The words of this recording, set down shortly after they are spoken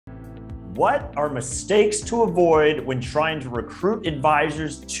What are mistakes to avoid when trying to recruit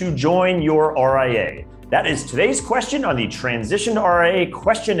advisors to join your RIA? That is today's question on the Transition to RIA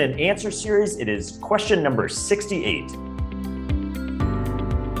question and answer series. It is question number 68.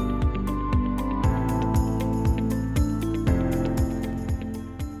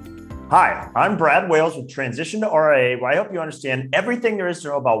 Hi, I'm Brad Wales with Transition to RIA, where I help you understand everything there is to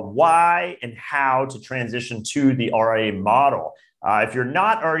know about why and how to transition to the RIA model. If you're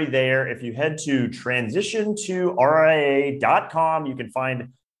not already there, if you head to transitiontoria.com, you can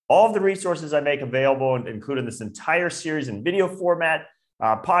find all of the resources I make available, including this entire series in video format,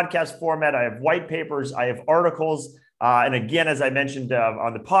 podcast format. I have white papers, I have articles. And again, as I mentioned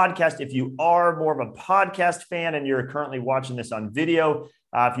on the podcast, if you are more of a podcast fan and you're currently watching this on video,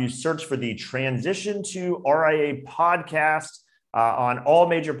 if you search for the Transition to RIA podcast on all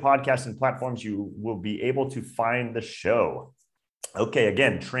major podcasting platforms, you will be able to find the show. Okay,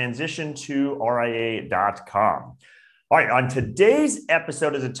 again, transitiontoria.com. All right, on today's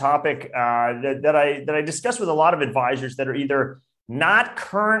episode is a topic that I discuss with a lot of advisors that are either not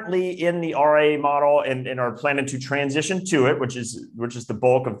currently in the RIA model and are planning to transition to it, which is the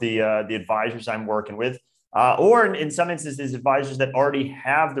bulk of the advisors I'm working with, or in some instances, advisors that already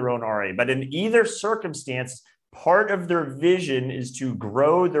have their own RIA. But in either circumstance, part of their vision is to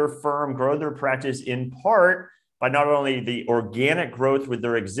grow their firm, grow their practice in part by not only the organic growth with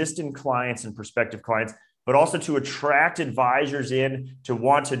their existing clients and prospective clients, but also to attract advisors in to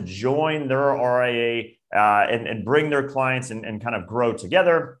want to join their RIA and bring their clients and kind of grow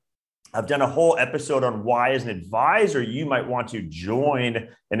together. I've done a whole episode on why, as an advisor, you might want to join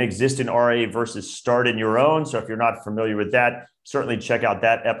an existing RIA versus starting your own. So if you're not familiar with that, certainly check out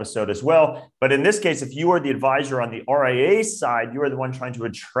that episode as well. But in this case, if you are the advisor on the RIA side, you are the one trying to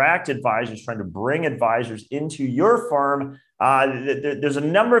attract advisors, trying to bring advisors into your firm. There's a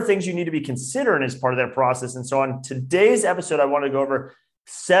number of things you need to be considering as part of that process. And so on today's episode, I want to go over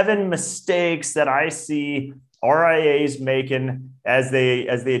 7 mistakes that I see RIAs making as they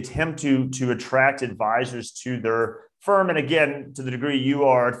attempt to attract advisors to their firm. And again, to the degree you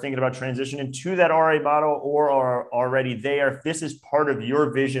are thinking about transitioning to that RIA model or are already there, if this is part of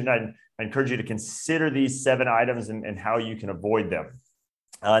your vision, I encourage you to consider these 7 items and how you can avoid them.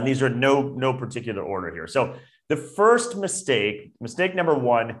 And these are no particular order here. So the first mistake number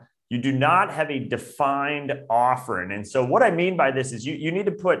 1, you do not have a defined offering. And so what I mean by this is you need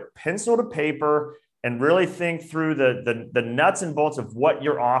to put pencil to paper and really think through the nuts and bolts of what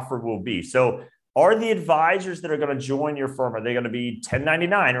your offer will be. So are the advisors that are going to join your firm, are they going to be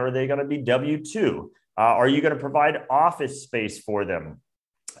 1099 or are they going to be W-2? Are you going to provide office space for them?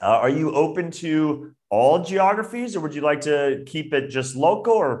 Are you open to all geographies, or would you like to keep it just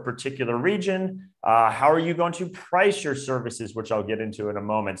local or a particular region? How are you going to price your services, which I'll get into in a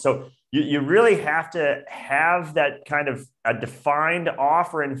moment? So you really have to have that kind of a defined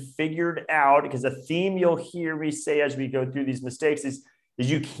offer and figured out, because a theme you'll hear me say as we go through these mistakes is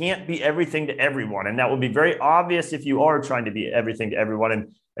you can't be everything to everyone. And that will be very obvious if you are trying to be everything to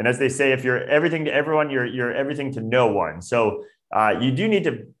everyone. And as they say, if you're everything to everyone, you're everything to no one. So you do need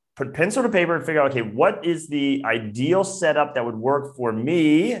to put pencil to paper and figure out, okay, what is the ideal setup that would work for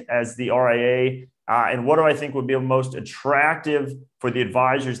me as the RIA? And what do I think would be most attractive for the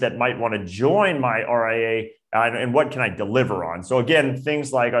advisors that might want to join my RIA? And what can I deliver on? So again,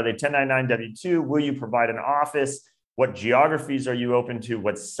 things like, are they 1099 W-2? Will you provide an office? What geographies are you open to?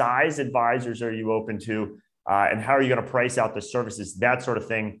 What size advisors are you open to? And how are you going to price out the services? That sort of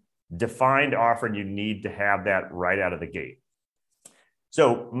thing. Defined offer, and you need to have that right out of the gate.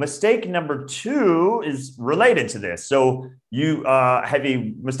 So mistake number 2 is related to this. So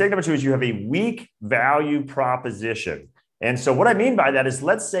mistake number 2 is you have a weak value proposition. And so what I mean by that is,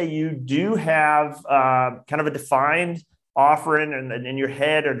 let's say you do have kind of a defined offering in your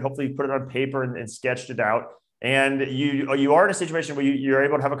head, and hopefully you put it on paper and sketched it out. And you are in a situation where you're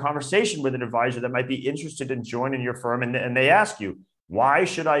able to have a conversation with an advisor that might be interested in joining your firm. And they ask you, why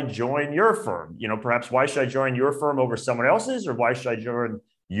should I join your firm? Perhaps why should I join your firm over someone else's, or why should I join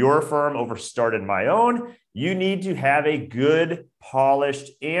your firm over starting my own? You need to have a good, polished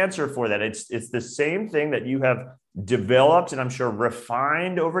answer for that. It's the same thing that you have developed and I'm sure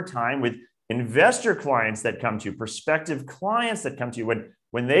refined over time with investor clients that come to you, prospective clients that come to you.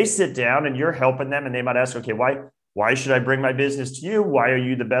 When they sit down and you're helping them, and they might ask, okay, why should I bring my business to you? Why are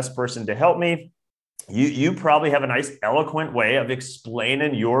you the best person to help me? You probably have a nice, eloquent way of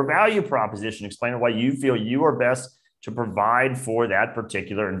explaining your value proposition, explaining why you feel you are best to provide for that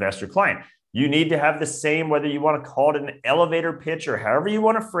particular investor client. You need to have the same, whether you want to call it an elevator pitch or however you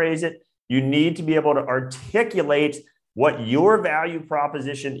want to phrase it, you need to be able to articulate what your value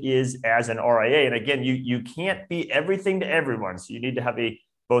proposition is as an RIA. And again, you can't be everything to everyone. So you need to have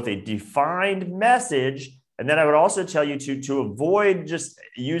both a defined message, and then I would also tell you to avoid just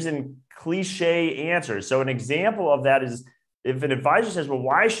using cliche answers. So an example of that is if an advisor says, well,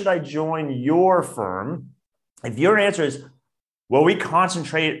 why should I join your firm? If your answer is, well, we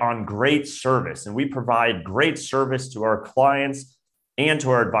concentrate on great service and we provide great service to our clients and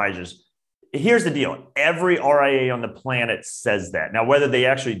to our advisors. Here's the deal. Every RIA on the planet says that. Now, whether they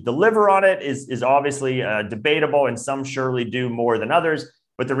actually deliver on it is obviously debatable, and some surely do more than others.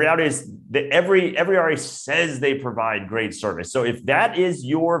 But the reality is that every RIA says they provide great service. So if that is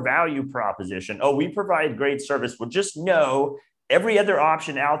your value proposition, oh, we provide great service, well, just know every other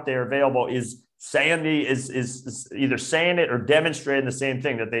option out there available is either saying it or demonstrating the same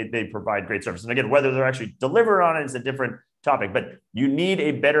thing, that they provide great service. And again, whether they're actually delivering on it is a different topic, but you need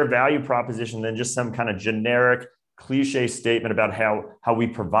a better value proposition than just some kind of generic cliche statement about how we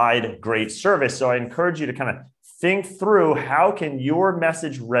provide great service. So I encourage you to kind of think through, how can your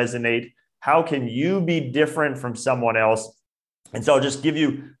message resonate? How can you be different from someone else? And so I'll just give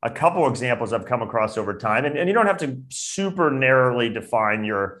you a couple examples I've come across over time. And you don't have to super narrowly define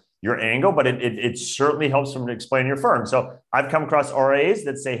your angle, but it certainly helps from explaining your firm. So I've come across RIAs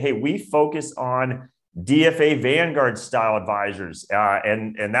that say, hey, we focus on DFA Vanguard style advisors.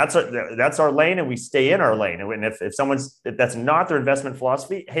 And that's our lane, and we stay in our lane. And if that's not their investment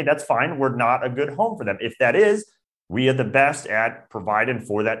philosophy, hey, that's fine. We're not a good home for them. If that is, we are the best at providing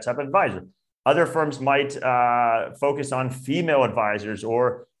for that type of advisor. Other firms might focus on female advisors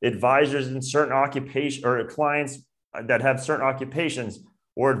or advisors in certain occupation, or clients that have certain occupations,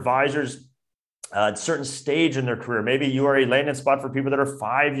 or advisors at a certain stage in their career. Maybe you are a landing spot for people that are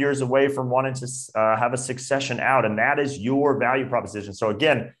 5 years away from wanting to have a succession out, and that is your value proposition. So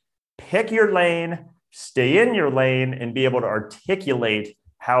again, pick your lane, stay in your lane, and be able to articulate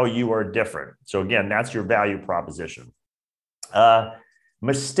how you are different. So again, that's your value proposition.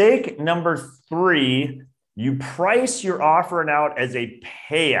 Mistake number 3, you price your offering out as a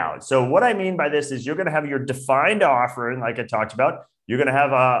payout. So what I mean by this is you're going to have your defined offering, like I talked about. You're going to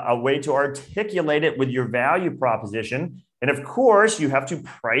have a way to articulate it with your value proposition. And of course, you have to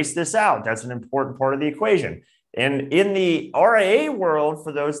price this out. That's an important part of the equation. And in the RIA world,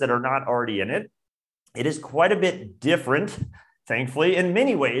 for those that are not already in it, it is quite a bit different, thankfully, in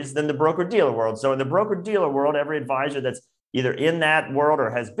many ways than the broker-dealer world. So in the broker-dealer world, every advisor that's either in that world or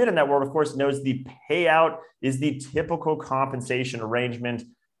has been in that world, of course, knows the payout is the typical compensation arrangement.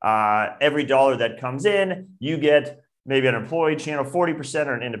 Every dollar that comes in, you get maybe an employee channel 40%,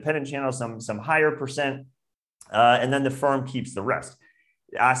 or an independent channel some higher percent, and then the firm keeps the rest.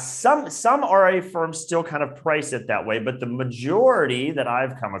 Some RIA firms still kind of price it that way, but the majority that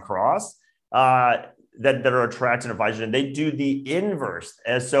I've come across that are attracting advisors, and they do the inverse.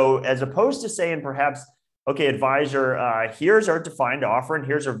 As opposed to saying perhaps, okay, advisor, here's our defined offer, and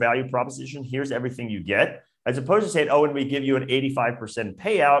here's our value proposition, here's everything you get, as opposed to saying, oh, and we give you an 85%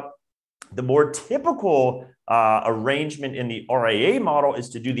 payout. The more typical arrangement in the RIA model is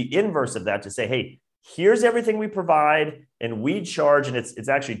to do the inverse of that, to say, hey, here's everything we provide, and we charge, and it's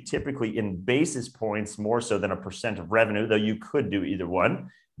actually typically in basis points more so than a percent of revenue, though you could do either one.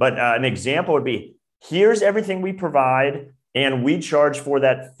 But an example would be, here's everything we provide, and we charge for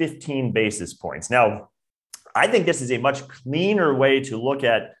that 15 basis points. Now, I think this is a much cleaner way to look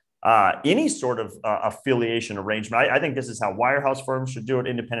at any sort of affiliation arrangement. I think this is how wirehouse firms should do it.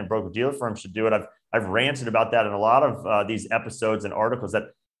 Independent broker-dealer firms should do it. I've ranted about that in a lot of these episodes and articles, that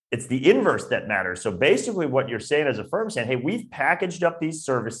it's the inverse that matters. So basically what you're saying as a firm, saying, hey, we've packaged up these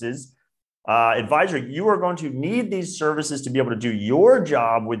services. Advisor, you are going to need these services to be able to do your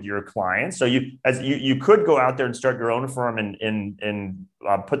job with your clients. So you could go out there and start your own firm and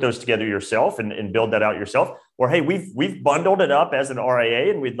put those together yourself and build that out yourself. Or, hey, we've bundled it up as an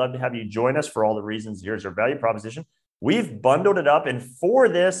RIA, and we'd love to have you join us for all the reasons. Here's our value proposition. We've bundled it up, and for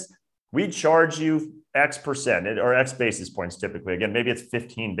this, we charge you X percent, or X basis points typically. Again, maybe it's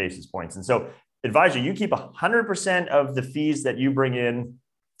 15 basis points. And so, advisor, you keep 100% of the fees that you bring in.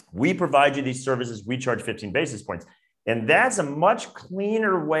 We provide you these services. We charge 15 basis points. And that's a much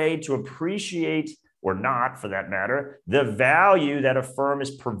cleaner way to appreciate, or not for that matter, the value that a firm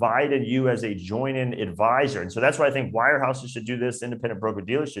is providing you as a join-in advisor. And so that's why I think wirehouses should do this. Independent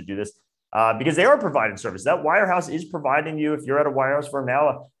broker-dealers should do this, because they are providing service. That wirehouse is providing you, if you're at a wirehouse firm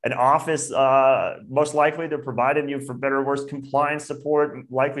now, an office, most likely they're providing you, for better or worse, compliance support,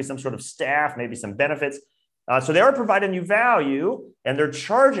 likely some sort of staff, maybe some benefits. So they are providing you value, and they're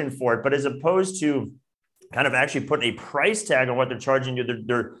charging for it. But as opposed to kind of actually putting a price tag on what they're charging you,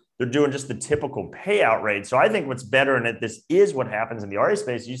 they're they're doing just the typical payout rate. So I think what's better, and this is what happens in the RIA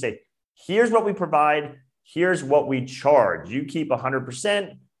space, you say, here's what we provide, here's what we charge. You keep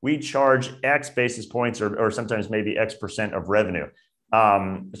 100%, we charge X basis points or sometimes maybe X percent of revenue.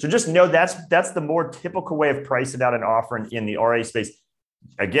 So just know that's the more typical way of pricing out an offering in the RIA space.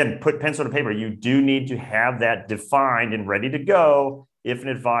 Again, put pencil to paper. You do need to have that defined and ready to go if an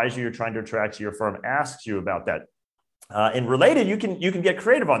advisor you're trying to attract to your firm asks you about that. And related, you can get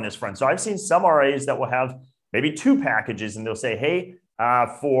creative on this front. So I've seen some RIAs that will have maybe 2 packages, and they'll say, hey,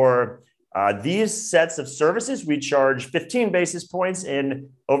 for these sets of services, we charge 15 basis points. And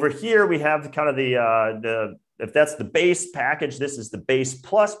over here, we have kind of the if that's the base package, this is the base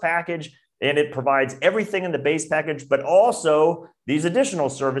plus package. And it provides everything in the base package, but also these additional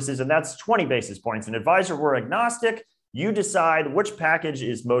services, and that's 20 basis points. An advisor, we're agnostic. You decide which package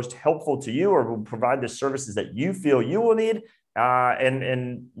is most helpful to you or will provide the services that you feel you will need.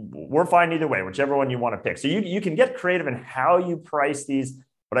 And we're fine either way, whichever one you want to pick. So you can get creative in how you price these,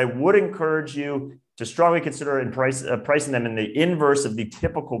 but I would encourage you to strongly consider pricing them in the inverse of the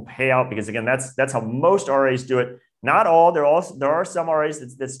typical payout, because again, that's how most RAs do it. Not all. There are some RAs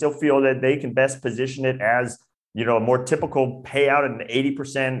that still feel that they can best position it as, a more typical payout at an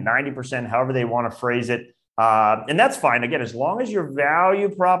 80%, 90%, however they want to phrase it. And that's fine. Again, as long as your value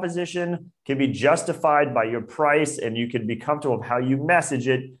proposition can be justified by your price and you can be comfortable with how you message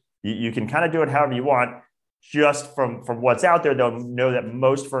it, you can kind of do it however you want. Just from what's out there, they'll know that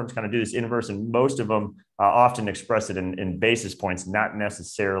most firms kind of do this inverse, and most of them often express it in basis points, not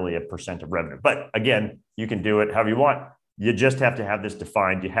necessarily a percent of revenue. But again, you can do it however you want. You just have to have this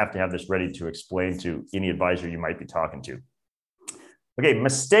defined. You have to have this ready to explain to any advisor you might be talking to. Okay,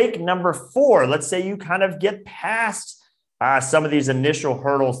 mistake number 4. Let's say you kind of get past some of these initial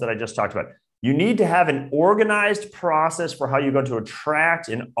hurdles that I just talked about. You need to have an organized process for how you're going to attract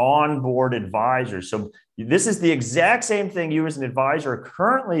and onboard advisors. So this is the exact same thing you as an advisor are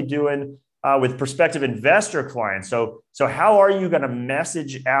currently doing with prospective investor clients. So how are you going to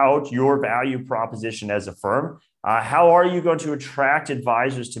message out your value proposition as a firm? How are you going to attract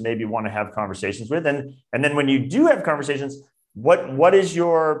advisors to maybe want to have conversations with? And then when you do have conversations, what is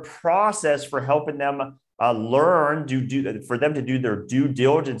your process for helping them learn, for them to do their due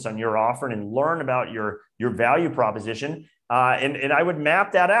diligence on your offering and learn about your value proposition? And I would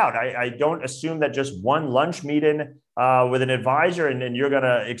map that out. I don't assume that just one lunch meeting with an advisor and then you're going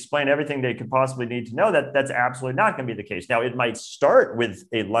to explain everything they could possibly need to know. That's absolutely not going to be the case. Now, it might start with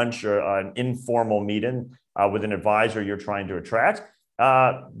a lunch or an informal meeting with an advisor you're trying to attract.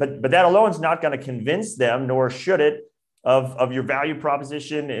 But that alone is not going to convince them, nor should it, of your value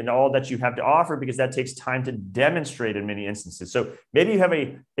proposition and all that you have to offer, because that takes time to demonstrate in many instances. So maybe you have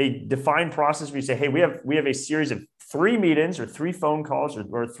a defined process where you say, hey, we have a series of 3 meetings or 3 phone calls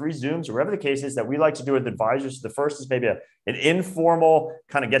or 3 Zooms or whatever the case is that we like to do with advisors. The first is maybe an informal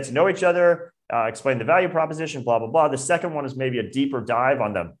kind of get to know each other, explain the value proposition, blah, blah, blah. The second one is maybe a deeper dive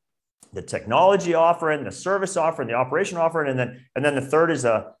on the technology offering, the service offering, the operation offering. And then the third is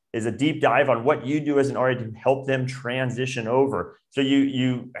a deep dive on what you do as an RIA to help them transition over. So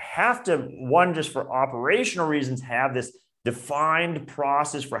you have to, one, just for operational reasons, have this defined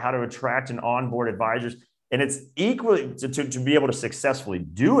process for how to attract and onboard advisors. And it's equally, to be able to successfully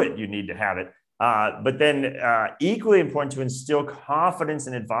do it, you need to have it. But then equally important to instill confidence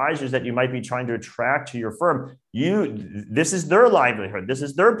in advisors that you might be trying to attract to your firm. This is their livelihood. This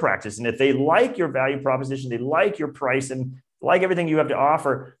is their practice. And if they like your value proposition, they like your price and like everything you have to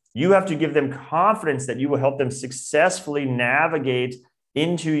offer, you have to give them confidence that you will help them successfully navigate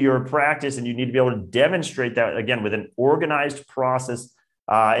into your practice. And you need to be able to demonstrate that, again, with an organized process.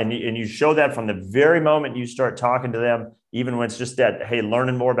 And you show that from the very moment you start talking to them, even when it's just that, hey,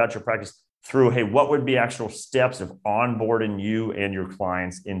 learning more about your practice through, hey, what would be actual steps of onboarding you and your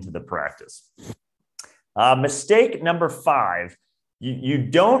clients into the practice? Mistake number 5, you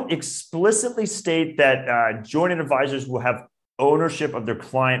don't explicitly state that joining advisors will have ownership of their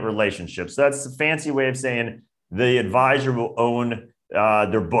client relationships. That's a fancy way of saying the advisor will own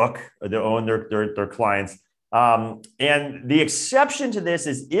their book, or they'll own their clients. And the exception to this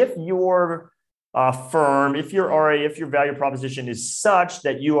is if your firm, if your RA, if your value proposition is such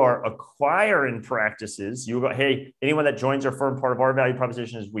that you are acquiring practices, you go, hey, anyone that joins our firm, part of our value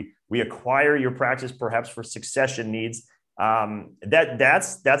proposition is we acquire your practice, perhaps for succession needs.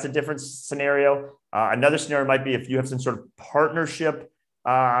 That's a different scenario. Another scenario might be if you have some sort of partnership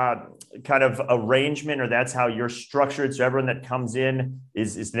kind of arrangement, or that's how you're structured. So everyone that comes in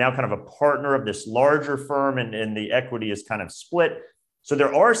is now kind of a partner of this larger firm, and the equity is kind of split. So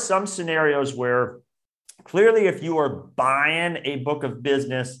there are some scenarios where clearly if you are buying a book of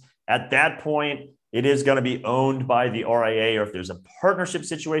business At that point, it is going to be owned by the RIA, or if there's a partnership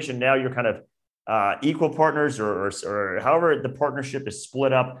situation, now you're kind of equal partners, or however the partnership is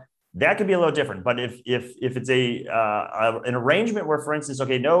split up. That could be a little different. But if it's an arrangement where, for instance,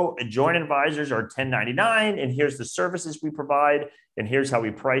 okay, no, joint advisors are 1099, and here's the services we provide, and here's how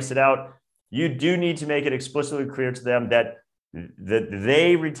we price it out, you do need to make it explicitly clear to them that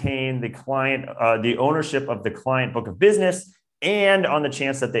they retain the client, the ownership of the client book of business. And on the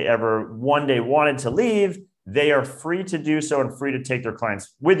chance that they ever one day wanted to leave, they are free to do so and free to take their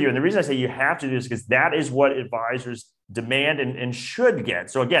clients with you. And the reason I say you have to do this is because that is what advisors demand and should get.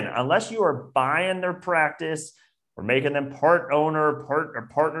 So again, unless you are buying their practice or making them part owner, or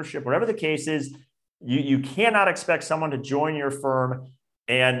partnership, whatever the case is, you cannot expect someone to join your firm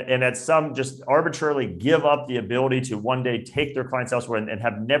and at some just arbitrarily give up the ability to one day take their clients elsewhere and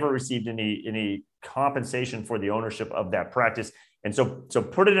have never received any compensation for the ownership of that practice. And so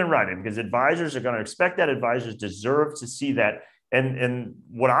put it in writing, because advisors are going to expect that. Advisors deserve to see that. And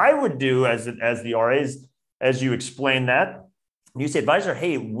what I would do as the RAs, as you explain that, you say, advisor,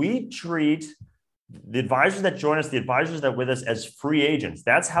 hey, we treat the advisors that join us, the advisors that are with us, as free agents.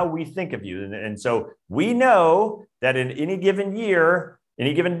 That's how we think of you. And so we know that in any given year,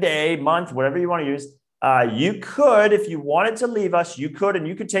 any given day, month, whatever you want to use, you could, if you wanted to leave us, you could, and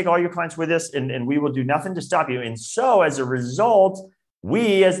you could take all your clients with us, and we will do nothing to stop you. And so as a result,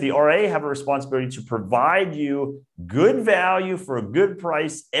 we as the RA have a responsibility to provide you good value for a good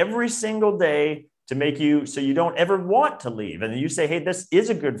price every single day to make you so you don't ever want to leave. And then you say, hey, this is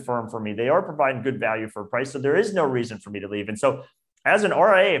a good firm for me. They are providing good value for a price, so there is no reason for me to leave. And so as an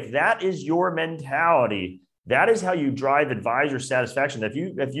RA, if that is your mentality, that is how you drive advisor satisfaction.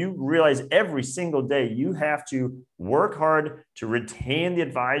 If you realize every single day you have to work hard to retain the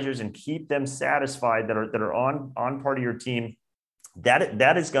advisors and keep them satisfied that are on part of your team,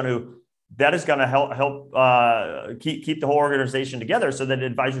 that is going to help keep the whole organization together, so that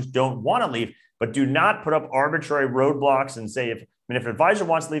advisors don't want to leave. But do not put up arbitrary roadblocks and say, if an advisor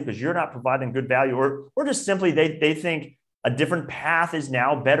wants to leave because you're not providing good value, or just simply they think a different path is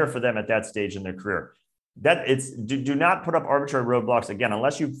now better for them at that stage in their career. Do not put up arbitrary roadblocks. Again,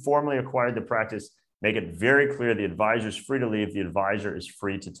 unless you've formally acquired the practice, make it very clear the advisor is free to leave. The advisor is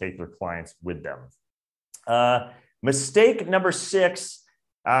free to take their clients with them. Mistake number 6,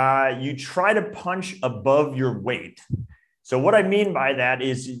 you try to punch above your weight. So what I mean by that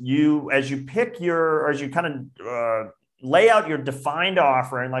is as you kind of lay out your defined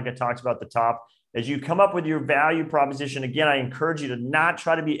offering, like I talked about at the top, as you come up with your value proposition, again, I encourage you to not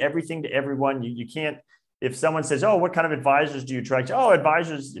try to be everything to everyone. You can't. If someone says, oh, what kind of advisors do you attract? Oh,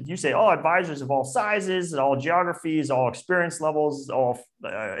 advisors. If you say, oh, advisors of all sizes, all geographies, all experience levels, all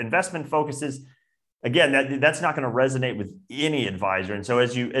investment focuses, again, that's not going to resonate with any advisor. And so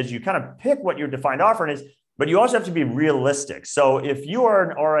as you kind of pick what your defined offering is, but you also have to be realistic. So if you are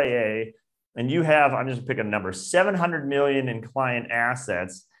an RIA and you have, I'm just picking a number, 700 million in client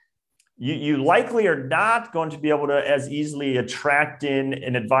assets, you likely are not going to be able to as easily attract in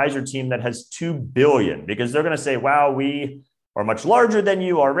an advisor team that has 2 billion, because they're going to say, wow, we are much larger than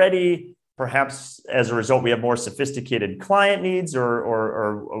you already. Perhaps as a result, we have more sophisticated client needs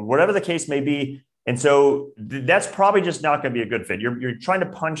or whatever the case may be. And so that's probably just not going to be a good fit. You're trying to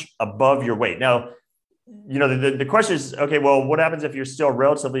punch above your weight. Now, the question is, okay, well, what happens if you're still a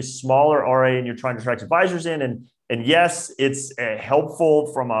relatively smaller RA and you're trying to attract advisors in? And yes, it's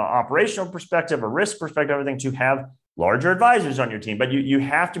helpful from an operational perspective, a risk perspective, everything, to have larger advisors on your team. But you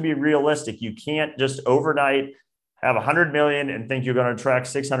have to be realistic. You can't just overnight have 100 million and think you're going to attract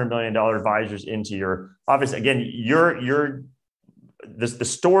 $600 million advisors into your office. Again, the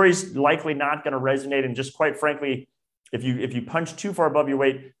story's likely not going to resonate. And just quite frankly, if you punch too far above your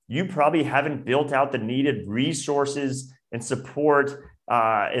weight, you probably haven't built out the needed resources and support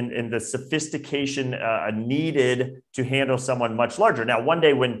and the sophistication needed to handle someone much larger. Now, one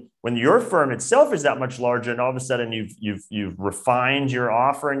day when your firm itself is that much larger, and all of a sudden you've refined your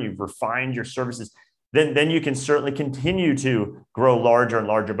offering, you've refined your services, then you can certainly continue to grow larger and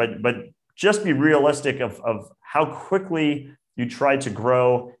larger. But just be realistic of how quickly you try to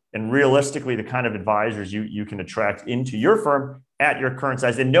grow, and realistically the kind of advisors you can attract into your firm at your current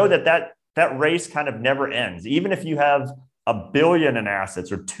size, and know that race kind of never ends. Even if you have $1 billion in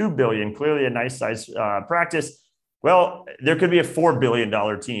assets or $2 billion, clearly a nice size practice, well, there could be a $4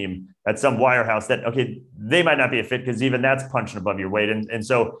 billion team at some wirehouse that, okay, they might not be a fit because even that's punching above your weight. And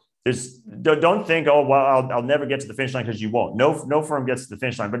so don't think, oh, well, I'll never get to the finish line, because you won't. No firm gets to the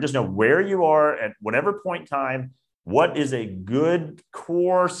finish line, but just know where you are at whatever point in time. What is a good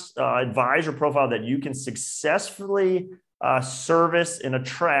core advisor profile that you can successfully service and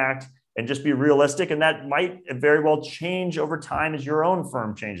attract, and just be realistic. And that might very well change over time as your own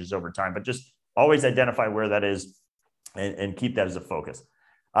firm changes over time, but just always identify where that is and keep that as a focus.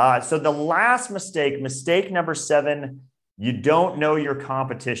 So the last mistake number 7, you don't know your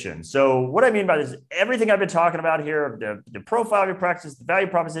competition. So what I mean by this, everything I've been talking about here, the profile of your practice, the value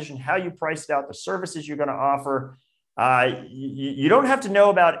proposition, how you price it out, the services you're going to offer. You don't have to know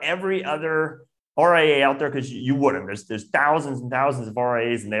about every other RIA out there, because you wouldn't. There's thousands and thousands of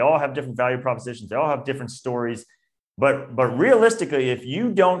RIAs, and they all have different value propositions. They all have different stories. But realistically, if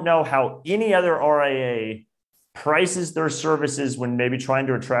you don't know how any other RIA prices their services when maybe trying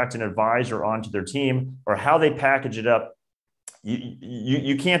to attract an advisor onto their team, or how they package it up,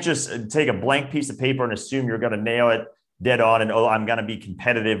 you can't just take a blank piece of paper and assume you're going to nail it dead on and, oh, I'm going to be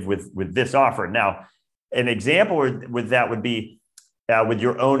competitive with this offer. Now, an example with that would be with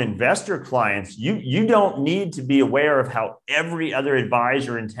your own investor clients. You don't need to be aware of how every other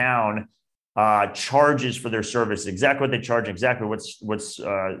advisor in town charges for their service, exactly what they charge, exactly what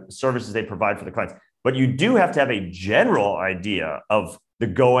services they provide for the clients. But you do have to have a general idea of the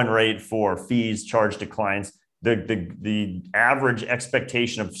going rate for fees charged to clients, the average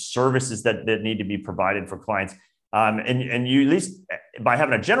expectation of services that need to be provided for clients. And you, at least by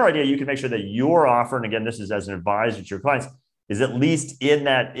having a general idea, you can make sure that your offer, and again, this is as an advisor to your clients, is at least in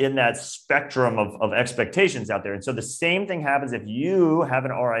that spectrum of expectations out there. And so the same thing happens if you have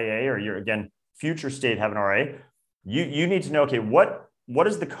an RIA, or you're, again, future state have an RIA. You need to know, okay, what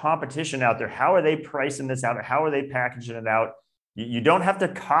is the competition out there? How are they pricing this out? How are they packaging it out? You don't have to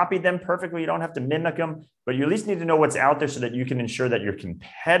copy them perfectly. You don't have to mimic them, but you at least need to know what's out there so that you can ensure that you're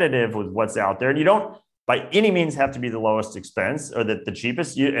competitive with what's out there. And you don't by any means have to be the lowest expense or the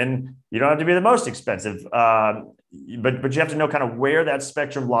cheapest, and you don't have to be the most expensive. But you have to know kind of where that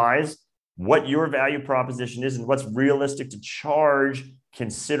spectrum lies, what your value proposition is, and what's realistic to charge,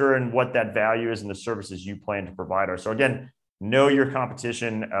 considering what that value is and the services you plan to provide are. So again, know your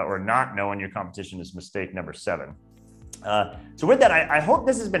competition, or not knowing your competition is mistake number 7. So with that, I hope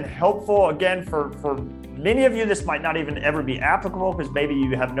this has been helpful. Again, for many of you, this might not even ever be applicable, because maybe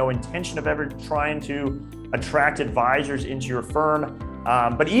you have no intention of ever trying to attract advisors into your firm.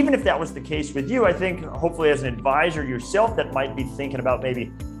 But even if that was the case with you, I think hopefully as an advisor yourself that might be thinking about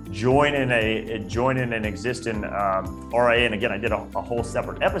maybe joining an existing RIA. And again, I did a whole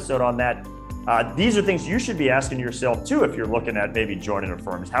separate episode on that. These are things you should be asking yourself too if you're looking at maybe joining a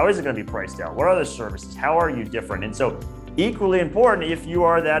firm. How is it going to be priced out? What are the services? How are you different? And so equally important, if you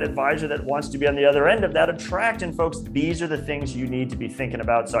are that advisor that wants to be on the other end of that attracting folks, these are the things you need to be thinking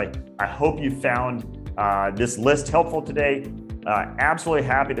about. So I hope you found this list helpful today. Absolutely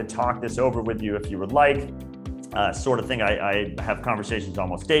happy to talk this over with you if you would like. Sort of thing I have conversations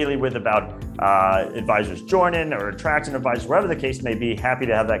almost daily with about advisors joining or attracting advisors, whatever the case may be. Happy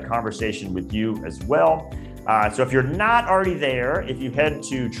to have that conversation with you as well. So if you're not already there, if you head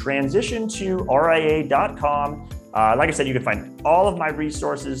to transitiontoria.com, like I said, you can find all of my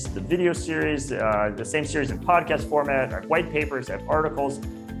resources, the video series, the same series in podcast format, our white papers, I have articles,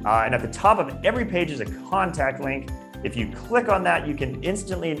 and at the top of every page is a contact link. If you click on that, you can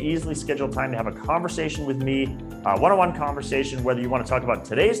instantly and easily schedule time to have a conversation with me, one-on-one conversation, whether you want to talk about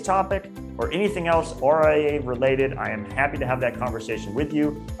today's topic or anything else RIA related. I am happy to have that conversation with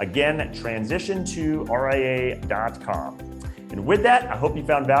you. Again, transitiontoria.com. And with that, I hope you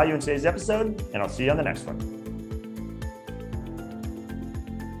found value in today's episode, and I'll see you on the next one.